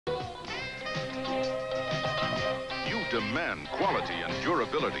demand quality and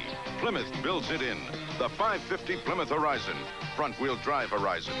durability. Plymouth builds it in. The 550 Plymouth Horizon. Front-wheel drive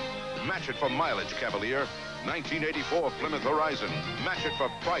Horizon. Match it for mileage, Cavalier. 1984 Plymouth Horizon. Match it for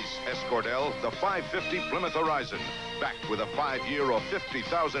price, Escort L. The 550 Plymouth Horizon. Backed with a 5-year or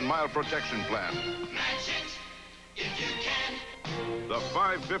 50,000-mile protection plan. Match it if you can. The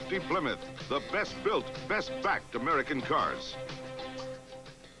 550 Plymouth. The best built, best backed American cars.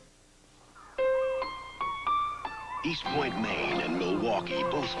 East Point, Maine and Milwaukee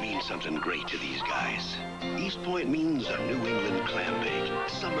both mean something great to these guys. East Point means a New England clam bake,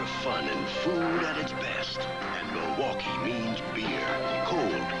 summer fun and food at its best. And Milwaukee means beer,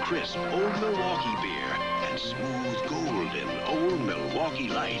 cold, crisp, old Milwaukee beer, and smooth golden old Milwaukee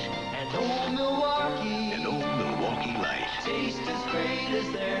Light. And old Milwaukee. And old Milwaukee Light. Taste as great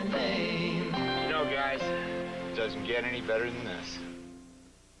as their name. You know, guys, it doesn't get any better than this.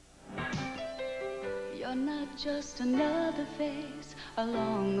 You're not just another face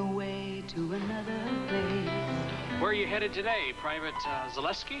along the way to another place. Where are you headed today, Private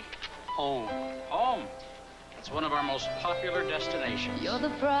Zaleski? Home. Home. It's one of our most popular destinations. You're the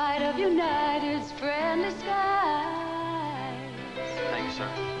pride of United's friendly skies. Thank you, sir.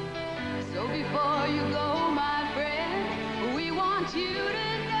 So before you go, my friend, we want you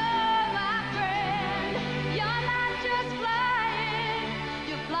to know, my friend, you're not just flying,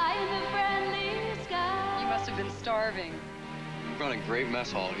 you're flying the friendly skies. You must have been starving. We've got a great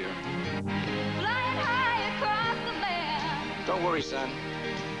mess hall here. Flying high across the land. Don't worry, son.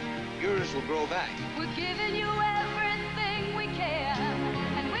 Yours will grow back. We're giving you everything we can,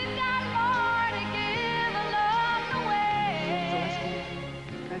 and we've got more to give along the way.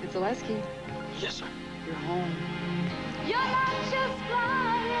 Private Zaleski. Yes, sir. You're home. You're not just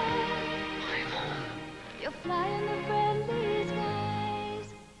flying. I'm home. You're flying the friendly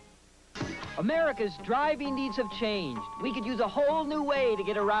skies. America's driving needs have changed. We could use a whole new way to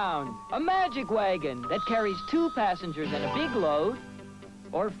get around. A magic wagon that carries 2 passengers and a big load,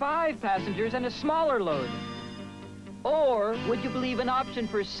 or 5 passengers and a smaller load. Or would you believe an option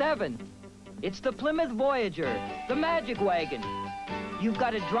for 7? It's the Plymouth Voyager, the magic wagon. You've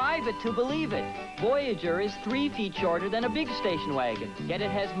got to drive it to believe it. Voyager is 3 feet shorter than a big station wagon, yet it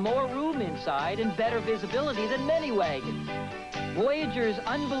has more room inside and better visibility than many wagons. Voyager's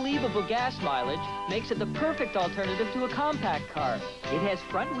unbelievable gas mileage makes it the perfect alternative to a compact car. It has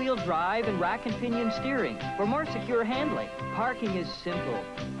front-wheel drive and rack and pinion steering for more secure handling. Parking is simple.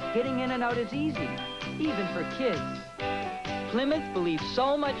 Getting in and out is easy, even for kids. Plymouth believes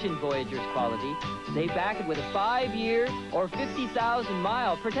so much in Voyager's quality, they back it with a 5-year or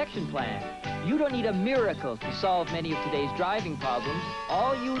 50,000-mile protection plan. You don't need a miracle to solve many of today's driving problems.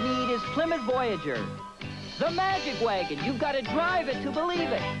 All you need is Plymouth Voyager. The magic wagon. You've got to drive it to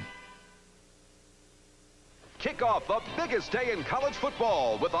believe it. Kick off the biggest day in college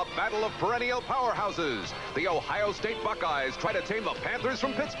football with a battle of perennial powerhouses. The Ohio State Buckeyes try to tame the Panthers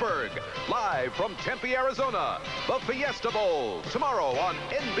from Pittsburgh. Live from Tempe, Arizona, the Fiesta Bowl, tomorrow on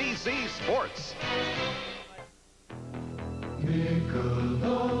NBC Sports.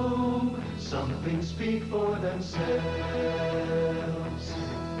 Michelob, something speak for themselves.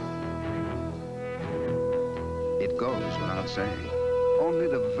 It goes without saying. Only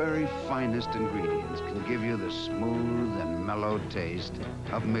the very finest ingredients can give you the smooth and mellow taste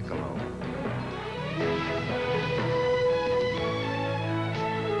of Michelob.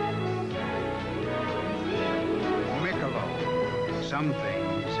 Michelob. Some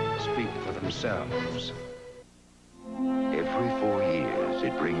things speak for themselves. Every 4 years,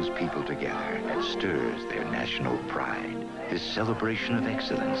 it brings people together and stirs their national pride. This celebration of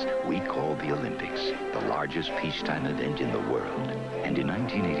excellence we call the Olympics, the largest peacetime event in the world. And in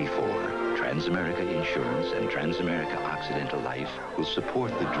 1984, Transamerica Insurance and Transamerica Occidental Life will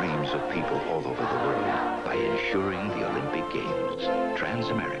support the dreams of people all over the world by insuring the Olympic Games.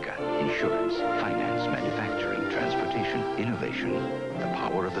 Transamerica Insurance, finance, manufacturing, transportation, innovation. The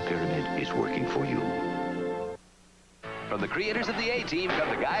power of the pyramid is working for you. From the creators of the A-Team come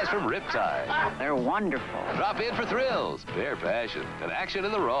the guys from Riptide. They're wonderful. Drop in for thrills, fair passion, and action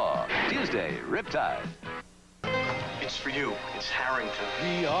in the raw. Tuesday, Riptide. It's for you. It's Harrington.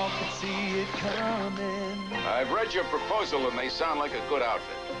 We all could see it coming. I've read your proposal and they sound like a good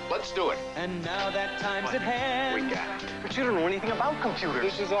outfit. Let's do it. And now that time's at hand. We got it. But you don't know anything about computers.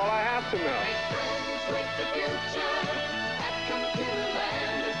 This is all I have to know. Make friends with the future at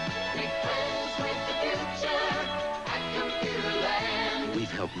Computerland. Make friends with the future at Computerland.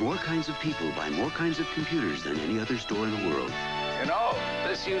 We've helped more kinds of people buy more kinds of computers than any other store in the world. You know,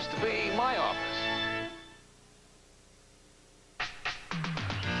 this used to be my office.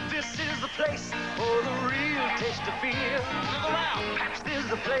 This is the place for the real taste of beer. Look around, Pabst is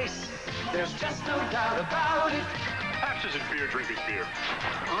the place. There's just no doubt about it. Pabst isn't beer drinking beer.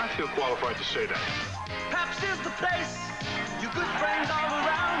 I feel qualified to say that. Pabst is the place. Your good friends all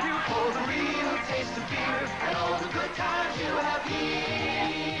around you for the real taste of beer and all the good times you have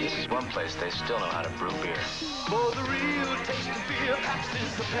here. This is one place they still know how to brew beer. For the real taste of beer, Pabst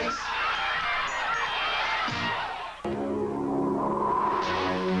is the place.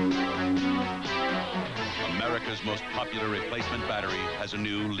 America's most popular replacement battery has a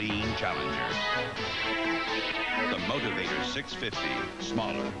new lean challenger. The Motivator 650,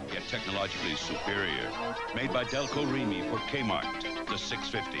 smaller yet technologically superior. Made by Delco for Kmart, the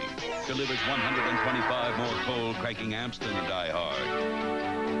 650 delivers 125 more cold cranking amps than the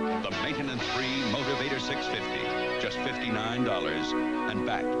Die-Hard. The maintenance-free Motivator 650, just $59 and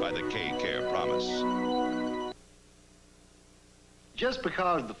backed by the K-Care promise. Just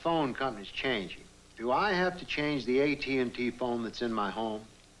because the phone company's changing, do I have to change the AT&T phone that's in my home?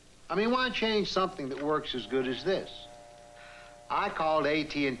 I mean, why change something that works as good as this? I called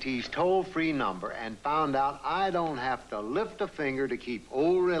AT&T's toll-free number and found out I don't have to lift a finger to keep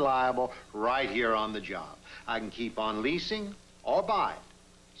old reliable right here on the job. I can keep on leasing or buy it.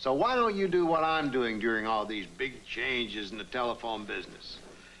 So why don't you do what I'm doing during all these big changes in the telephone business?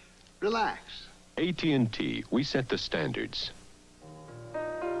 Relax. AT&T, we set the standards.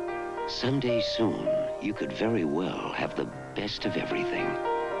 Someday soon, you could very well have the best of everything.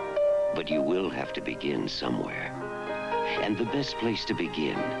 But you will have to begin somewhere. And the best place to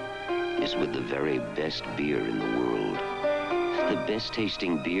begin is with the very best beer in the world. The best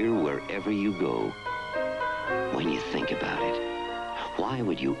tasting beer wherever you go. When you think about it, why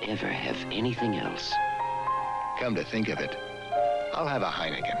would you ever have anything else? Come to think of it, I'll have a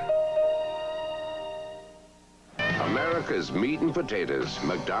Heineken. America's meat and potatoes,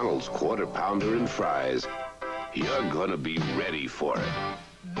 McDonald's quarter pounder and fries. You're gonna be ready for it.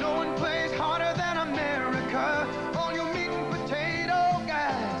 No one plays harder than America. All your meat and potato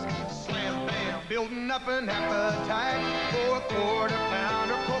guys. Slam, bam, building up an appetite for a quarter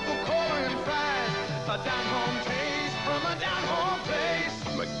pounder, Coca-Cola and fries. A down-home taste from a down-home place.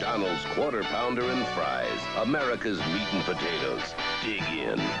 McDonald's quarter pounder and fries. America's meat and potatoes. Dig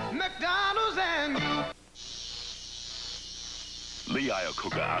in. McDonald's and you. Lee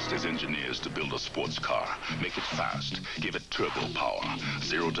Iacocca asked his engineers to build a sports car, make it fast, give it turbo power.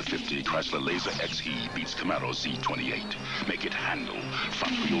 0 to 50, Chrysler Laser XE beats Camaro Z28. Make it handle.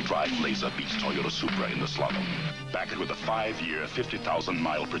 Front-wheel drive Laser beats Toyota Supra in the slalom. Back it with a 5-year,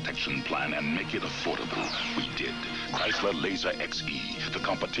 50,000-mile protection plan and make it affordable. We did. Chrysler Laser XE. The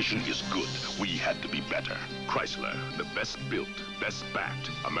competition is good. We had to be better. Chrysler, the best built, best backed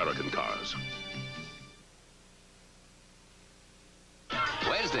American cars.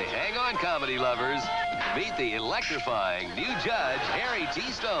 Wednesday, hang on, comedy lovers. Meet the electrifying new judge, Harry T.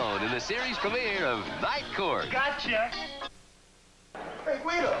 Stone, in the series premiere of Night Court. Gotcha. Hey,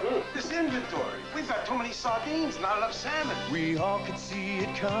 Guido, this inventory. We've got too many sardines, not enough salmon. We all could see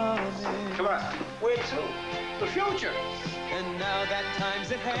it coming. Come on. Where to? The future. And now that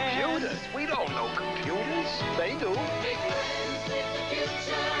time's at hand. Computers? We don't know computers. They do. Make friends with the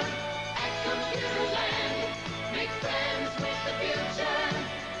future at Computerland. Make friends with the future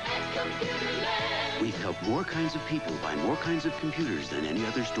at Computerland. We've helped more kinds of people buy more kinds of computers than any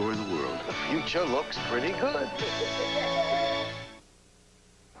other store in the world. The future looks pretty good.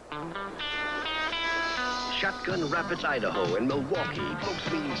 Shotgun Rapids, Idaho, and Milwaukee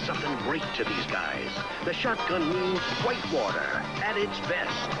both mean something great to these guys. The shotgun means whitewater at its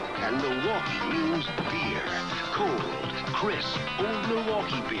best. And Milwaukee means beer. Cold, crisp, old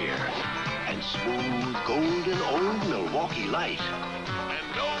Milwaukee beer. And smooth, golden, old Milwaukee Light.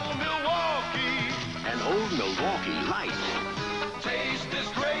 And old Milwaukee. And old Milwaukee Light. Taste as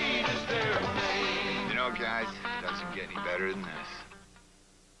great as their name. You know, guys, it doesn't get any better than this.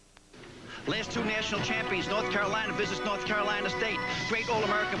 Last two national champions, North Carolina visits North Carolina State. Great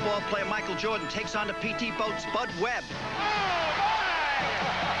All-American ball player Michael Jordan takes on the PT boat Spud Webb.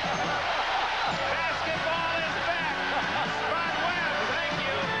 Basketball is back. Spud Webb, thank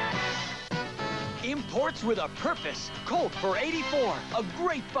you. Imports with a purpose. Colt for '84. A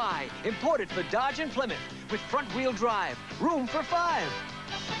great buy. Imported for Dodge and Plymouth with front-wheel drive. Room for 5.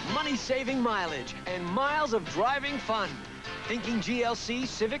 Money-saving mileage and miles of driving fun. Thinking GLC,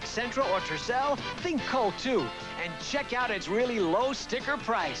 Civic, Sentra, or Tercel? Think Colt, too. And check out its really low sticker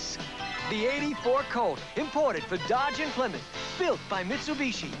price. The '84 Colt, imported for Dodge and Plymouth. Built by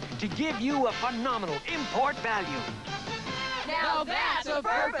Mitsubishi to give you a phenomenal import value. Now that's a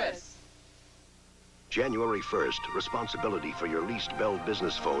purpose. January 1st, responsibility for your leased Bell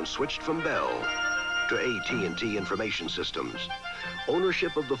business phone switched from Bell to AT&T Information Systems.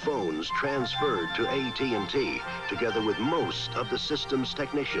 Ownership of the phones transferred to AT&T, together with most of the system's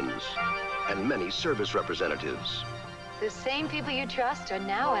technicians and many service representatives. The same people you trust are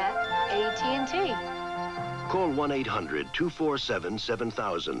now at AT&T. Call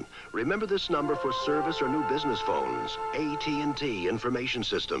 1-800-247-7000. Remember this number for service or new business phones. AT&T Information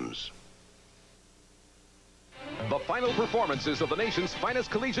Systems. The final performances of the nation's finest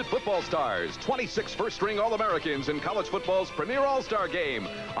collegiate football stars. 26 first-string All-Americans in college football's premier All-Star game.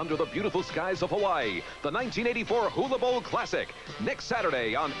 Under the beautiful skies of Hawaii. The 1984 Hula Bowl Classic. Next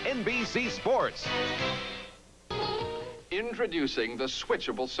Saturday on NBC Sports. Introducing the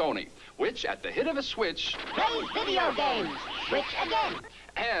switchable Sony, which at the hit of a switch... Plays video games. Switch again.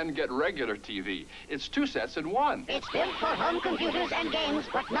 And get regular TV. It's 2 sets in 1. It's built for home computers and games,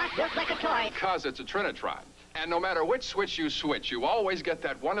 but not built like a toy. Because it's a Trinitron. And no matter which switch, you always get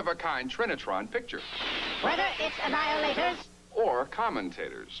that one-of-a-kind Trinitron picture. Whether it's annihilators or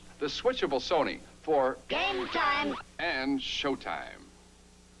commentators. The switchable Sony for game time and showtime.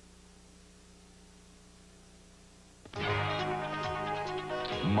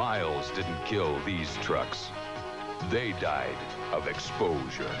 Miles didn't kill these trucks. They died of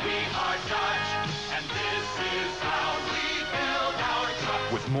exposure. We are Dodge, and this is how we build our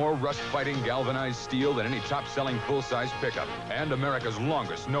trucks. With more rust-fighting galvanized steel than any top-selling full-size pickup. And America's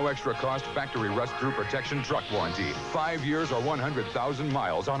longest, no extra cost, factory rust-through protection truck warranty. 5 years or 100,000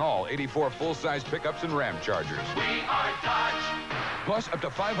 miles on all 84 full-size pickups and Ram Chargers. We are Dodge. Plus up to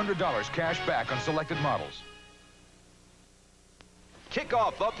 $500 cash back on selected models. Kick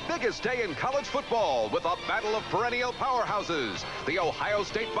off the biggest day in college football with a battle of perennial powerhouses. The Ohio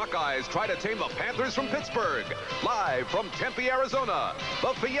State Buckeyes try to tame the Panthers from Pittsburgh. Live from Tempe, Arizona,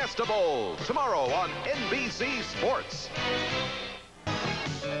 the Fiesta Bowl, tomorrow on NBC Sports.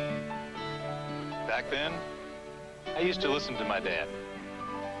 Back then, I used to listen to my dad.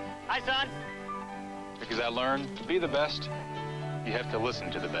 Hi, son. Because I learned to be the best, you have to listen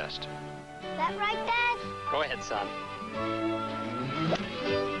to the best. Is that right, Dad? Go ahead, son.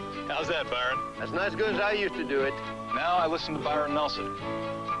 How's that, Byron? That's not as good as I used to do it. Now I listen to Byron Nelson.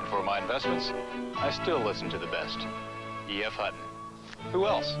 And for my investments, I still listen to the best. E.F. Hutton. Who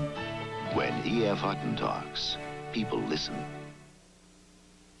else? When E.F. Hutton talks, people listen.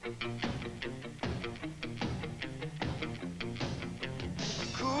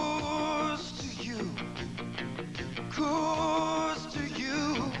 Coors to you. Coors to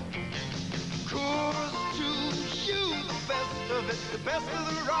you. Coors to you. The best of it, the best of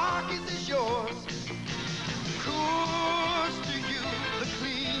the Rockies is yours. Coors to you. The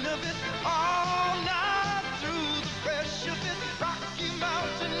clean of it, all night through. The fresh of it, Rocky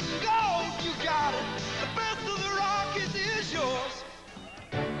Mountain Gold. You got it. The best of the Rockies is yours.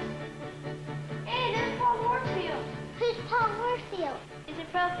 Hey, there's Paul Warfield. Who's Paul Warfield? He's a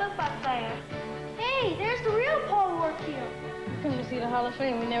pro football player. Hey, there's the real Paul Warfield. Come to see the Hall of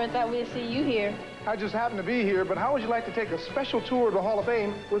Fame. We never thought we'd see you here. I just happened to be here, but how would you like to take a special tour of the Hall of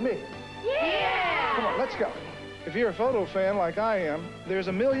Fame with me? Yeah! Come on, let's go. If you're a photo fan like I am, there's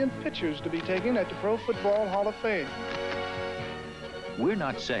a million pictures to be taken at the Pro Football Hall of Fame. We're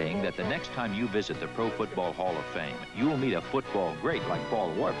not saying that the next time you visit the Pro Football Hall of Fame, you'll meet a football great like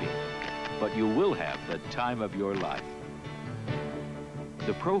Paul Warfield, but you will have the time of your life.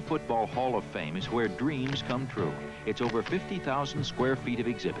 The Pro Football Hall of Fame is where dreams come true. It's over 50,000 square feet of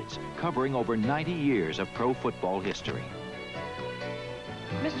exhibits, covering over 90 years of pro football history.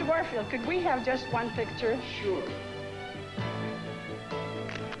 Mr. Warfield, could we have just one picture? Sure.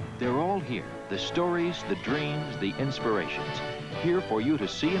 They're all here, the stories, the dreams, the inspirations, here for you to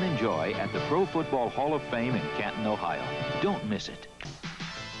see and enjoy at the Pro Football Hall of Fame in Canton, Ohio. Don't miss it.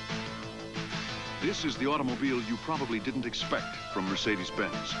 This is the automobile you probably didn't expect from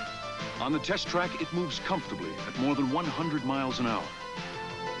Mercedes-Benz. On the test track, it moves comfortably at more than 100 miles an hour.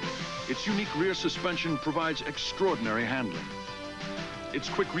 Its unique rear suspension provides extraordinary handling. Its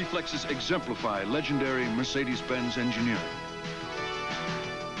quick reflexes exemplify legendary Mercedes-Benz engineering.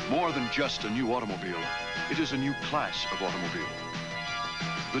 More than just a new automobile, it is a new class of automobile.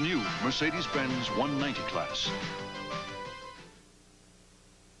 The new Mercedes-Benz 190 class.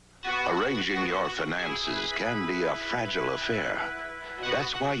 Arranging your finances can be a fragile affair.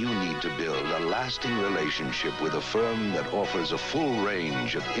 That's why you need to build a lasting relationship with a firm that offers a full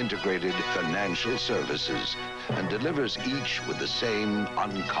range of integrated financial services and delivers each with the same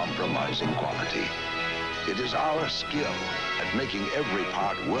uncompromising quality. It is our skill at making every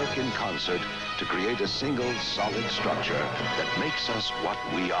part work in concert to create a single solid structure that makes us what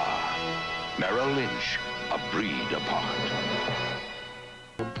we are. Merrill Lynch, a breed apart.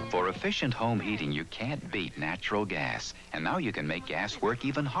 For efficient home heating, you can't beat natural gas. And now you can make gas work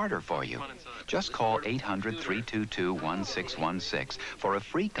even harder for you. Just call 800-322-1616 for a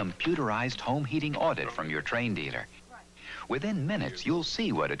free computerized home heating audit from your Train dealer. Within minutes, you'll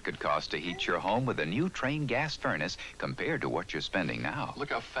see what it could cost to heat your home with a new Train gas furnace compared to what you're spending now.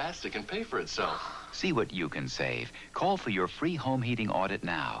 Look how fast it can pay for itself. See what you can save. Call for your free home heating audit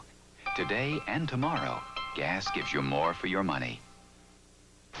now. Today and tomorrow, gas gives you more for your money.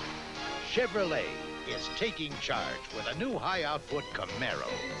 Chevrolet is taking charge with a new high-output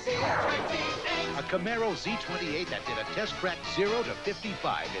Camaro. A Camaro Z28 that did a test track 0 to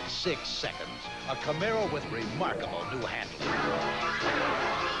 55 in 6 seconds. A Camaro with remarkable new handling.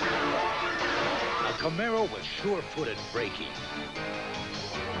 A Camaro with sure-footed braking.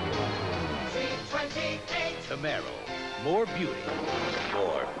 Camaro, more beauty,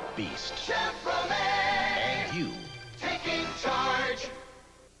 more beast. Chevrolet. And you. Taking charge.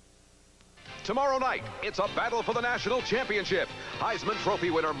 Tomorrow night, it's a battle for the national championship. Heisman Trophy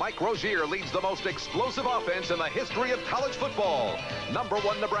winner Mike Rozier leads the most explosive offense in the history of college football.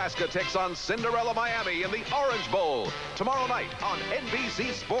 #1 Nebraska takes on Cinderella Miami in the Orange Bowl. Tomorrow night on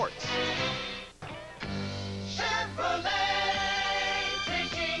NBC Sports. Chevrolet,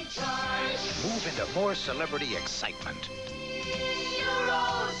 taking charge. Move into more celebrity excitement.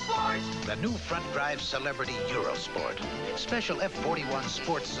 Eurosport. The new front drive Celebrity Eurosport. Special F41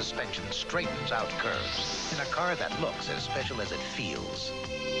 sports suspension straightens out curves in a car that looks as special as it feels.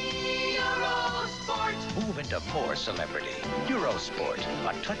 Eurosport. Move into more celebrity. Eurosport.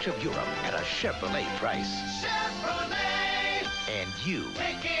 A touch of Europe at a Chevrolet price. Chevrolet. And you.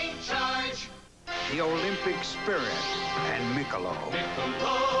 Taking charge. The Olympic Spirit and Michelob.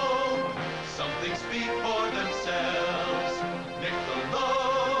 Michelob. Some things speak for themselves.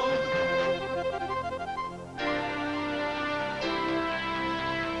 Michelob.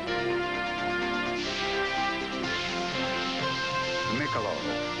 Michelob.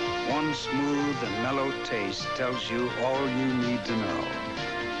 One smooth and mellow taste tells you all you need to know.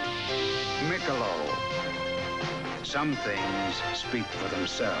 Michelob. Some things speak for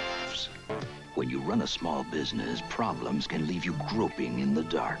themselves. When you run a small business, problems can leave you groping in the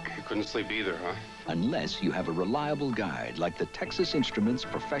dark. You couldn't sleep either, huh? Unless you have a reliable guide like the Texas Instruments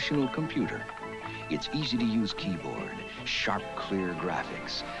Professional Computer. Its easy-to-use keyboard, sharp, clear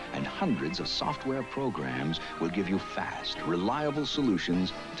graphics, and hundreds of software programs will give you fast, reliable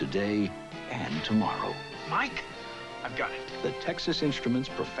solutions today and tomorrow. Mike, I've got it. The Texas Instruments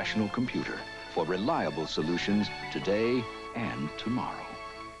Professional Computer for reliable solutions today and tomorrow.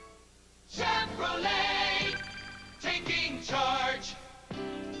 Chevrolet, taking charge.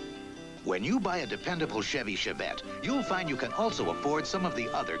 When you buy a dependable Chevy Chevette, you'll find you can also afford some of the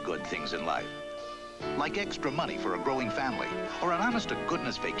other good things in life. Like extra money for a growing family, or an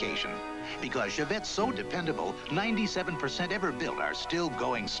honest-to-goodness vacation. Because Chevette's so dependable, 97% ever built are still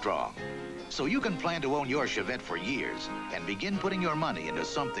going strong. So you can plan to own your Chevette for years and begin putting your money into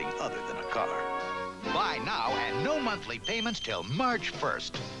something other than a car. Buy now and no monthly payments till March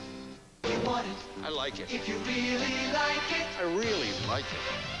 1st. You want it. I like it. If you really like it, I really like it.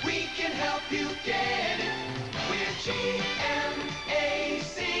 we can help you get it. We're GMAC.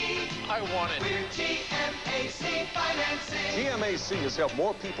 I want it. We're GMAC Financing. GMAC has helped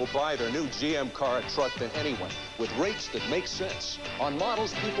more people buy their new GM car or truck than anyone, with rates that make sense on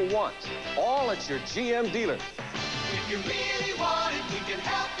models people want. All at your GM dealer. If you really want it, we can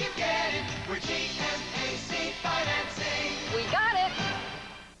help you get it. We're GMAC Financing. We got it.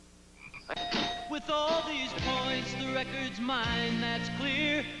 With all these points, the record's mine, that's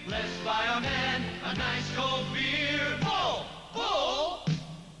clear. Let's buy a man a nice cold beer. Bull! Bull!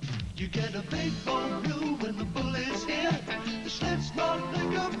 You get a big bowl brew when the bull is here. The Schlitz Malt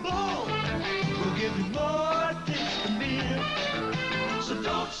Liquor Bull will give you more things than beer. So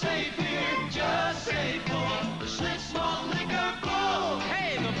don't say beer, just say bull. The Schlitz Malt Liquor Bull.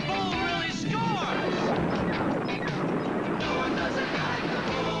 Hey, the bull really scores! No one doesn't like the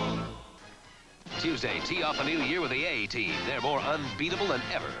bull. Tuesday, tee off a new year with the A-Team. They're more unbeatable than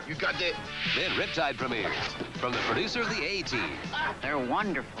ever. You got that? Then Riptide premieres from the producer of the A-Team. They're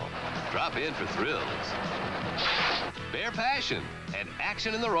wonderful. Drop in for thrills, bare passion, and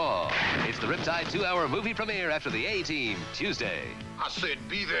action in the raw. It's the Riptide 2-hour movie premiere after the A-Team, Tuesday. I said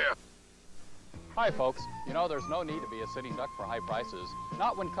be there. Hi, folks. You know, there's no need to be a sitting duck for high prices.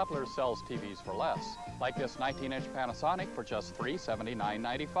 Not when Cutler sells TVs for less. Like this 19-inch Panasonic for just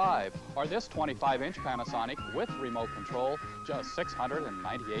 $379.95. Or this 25-inch Panasonic with remote control, just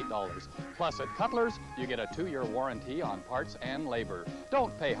 $698. Plus, at Cutler's, you get a 2-year warranty on parts and labor.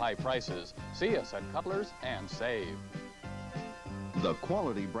 Don't pay high prices. See us at Cutler's and save. The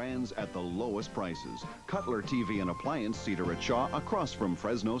quality brands at the lowest prices. Cutler TV and Appliance Cedar at Shaw across from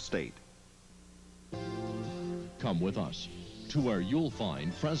Fresno State. Come with us to where you'll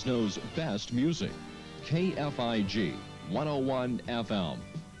find Fresno's best music. KFIG 101 FM.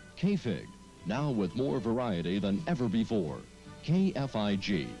 KFIG, now with more variety than ever before.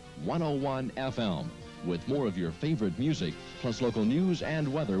 KFIG 101 FM, with more of your favorite music, plus local news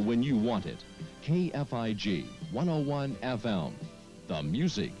and weather when you want it. KFIG 101 FM. The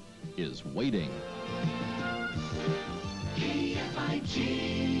music is waiting.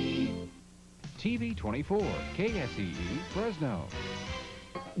 KFIG. TV 24, KSEE, Fresno.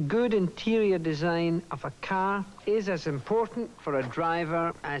 Good interior design of a car is as important for a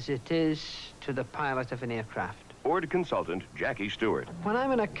driver as it is to the pilot of an aircraft. Ford consultant Jackie Stewart. When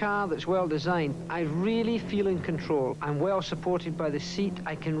I'm in a car that's well designed, I really feel in control. I'm well supported by the seat.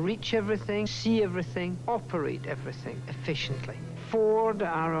 I can reach everything, see everything, operate everything efficiently. Ford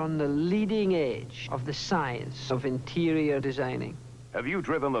are on the leading edge of the science of interior designing. Have you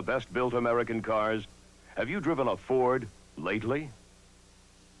driven the best-built American cars? Have you driven a Ford lately?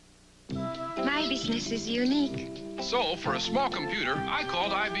 My business is unique. So, for a small computer, I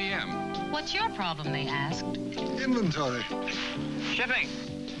called IBM. What's your problem, they asked? Inventory. Shipping.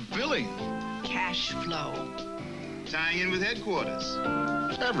 Billing. Cash flow. Tying in with headquarters.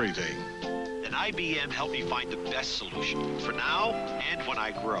 Everything. Then IBM helped me find the best solution for now and when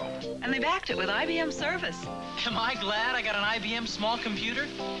I grow. And they backed it with IBM service. Am I glad I got an IBM small computer?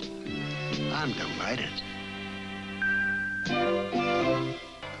 I'm delighted.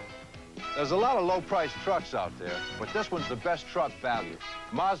 There's a lot of low-priced trucks out there, but this one's the best truck value.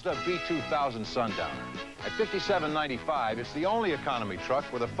 Mazda B2000 Sundowner. At $57.95, it's the only economy truck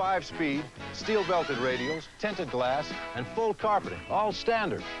with a 5-speed, steel-belted radials, tinted glass, and full carpeting, all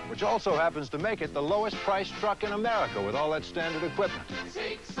standard, which also happens to make it the lowest-priced truck in America with all that standard equipment.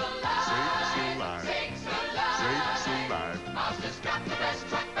 Sakes alive! Sakes alive! Sakes alive! Sakes alive! Mazda's got the best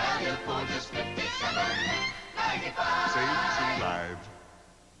truck value for just $57.95. Sakes alive!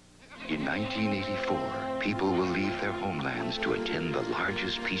 In 1984, people will leave their homelands to attend the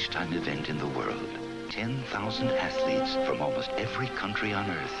largest peacetime event in the world. 10,000 athletes from almost every country on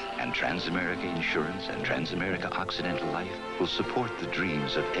Earth, and Transamerica Insurance and Transamerica Occidental Life will support the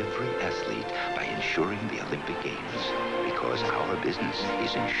dreams of every athlete by insuring the Olympic Games. Because our business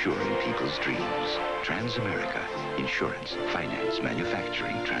is insuring people's dreams. Transamerica Insurance, finance,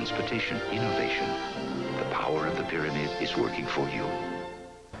 manufacturing, transportation, innovation. The power of the pyramid is working for you.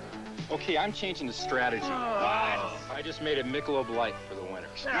 Okay, I'm changing the strategy. I just made a Michelob Light for the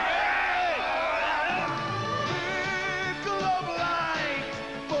winners. Michelob Light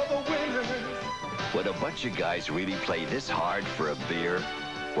for the winners. Would a bunch of guys really play this hard for a beer?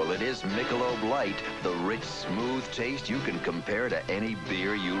 Well, it is Michelob Light, the rich, smooth taste you can compare to any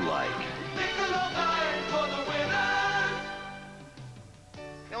beer you like. Michelob Light for the winners.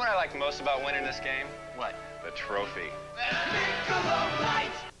 You know what I like most about winning this game? What? The trophy. Michelob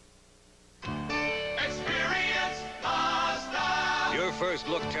Light. Experience Mazda. Your first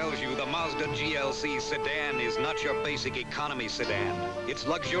look tells you the Mazda GLC sedan is not your basic economy sedan. Its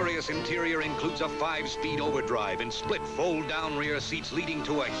luxurious interior includes a 5-speed overdrive and split fold-down rear seats leading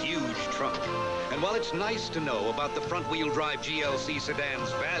to a huge trunk. And while it's nice to know about the front-wheel drive GLC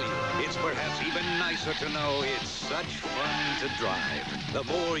sedan's value, it's perhaps even nicer to know it's such fun to drive. The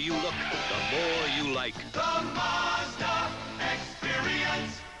more you look, the more you like. The Mazda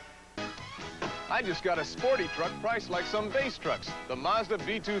Experience. I just got a sporty truck priced like some base trucks, the Mazda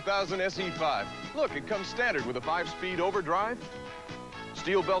B2000 SE5. Look, it comes standard with a 5-speed overdrive,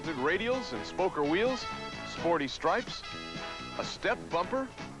 steel-belted radials and spoker wheels, sporty stripes, a step bumper,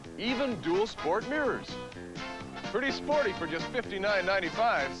 even dual sport mirrors. Pretty sporty for just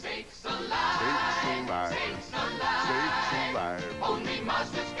 $59.95. Sakes alive! Sakes alive! Sakes alive! Sakes alive! Only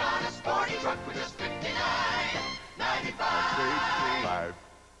Mazda's got a sporty truck for just $59.95. Sakes alive!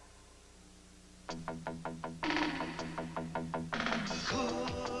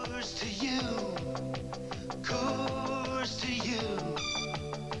 Coors to you, Coors to you,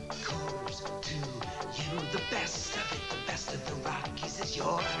 Coors to you. The best of it, the best of the Rockies is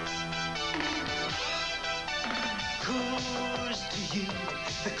yours. Coors to you,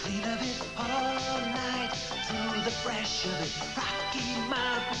 the clean of it all night, through the fresh of it, Rocky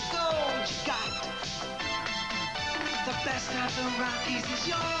Mountain Gold you got. The best of the Rockies is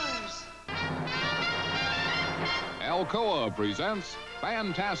yours. Alcoa presents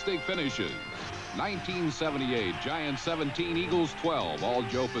Fantastic Finishes. 1978, Giants 17, Eagles 12. All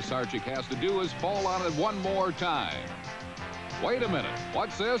Joe Pisarcik has to do is fall on it one more time. Wait a minute,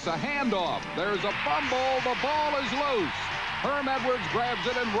 what's this? A handoff. There's a fumble, the ball is loose. Herm Edwards grabs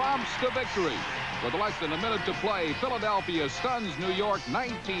it and romps to victory. With less than a minute to play, Philadelphia stuns New York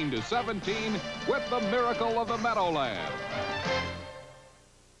 19-17 with the miracle of the Meadowland.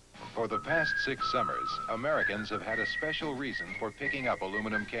 For the past 6 summers, Americans have had a special reason for picking up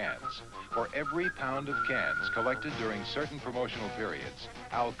aluminum cans. For every pound of cans collected during certain promotional periods,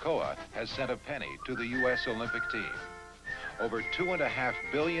 Alcoa has sent a penny to the U.S. Olympic team. Over 2.5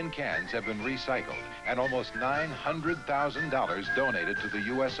 billion cans have been recycled and almost $900,000 donated to the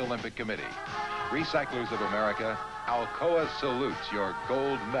U.S. Olympic Committee. Recyclers of America, Alcoa salutes your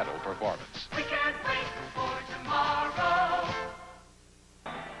gold medal performance. We can't wait for tomorrow.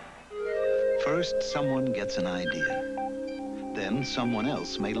 First, someone gets an idea. Then someone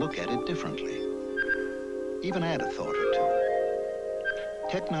else may look at it differently. Even add a thought or two.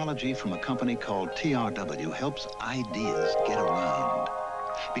 Technology from a company called TRW helps ideas get around.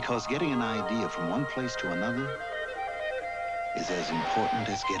 Because getting an idea from one place to another is as important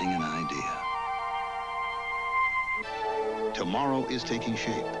as getting an idea. Tomorrow is taking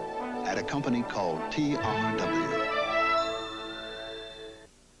shape at a company called TRW.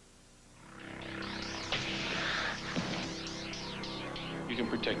 You can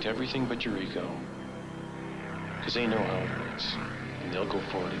protect everything but your ego. Because they know how it works. And they'll go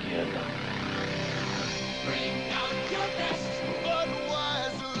for it again. Bring out your best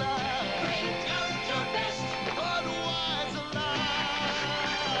Budweiser Light. Bring out your best Budweiser Light.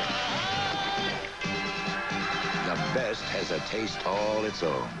 The best has a taste all its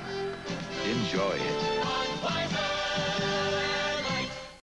own. Enjoy it.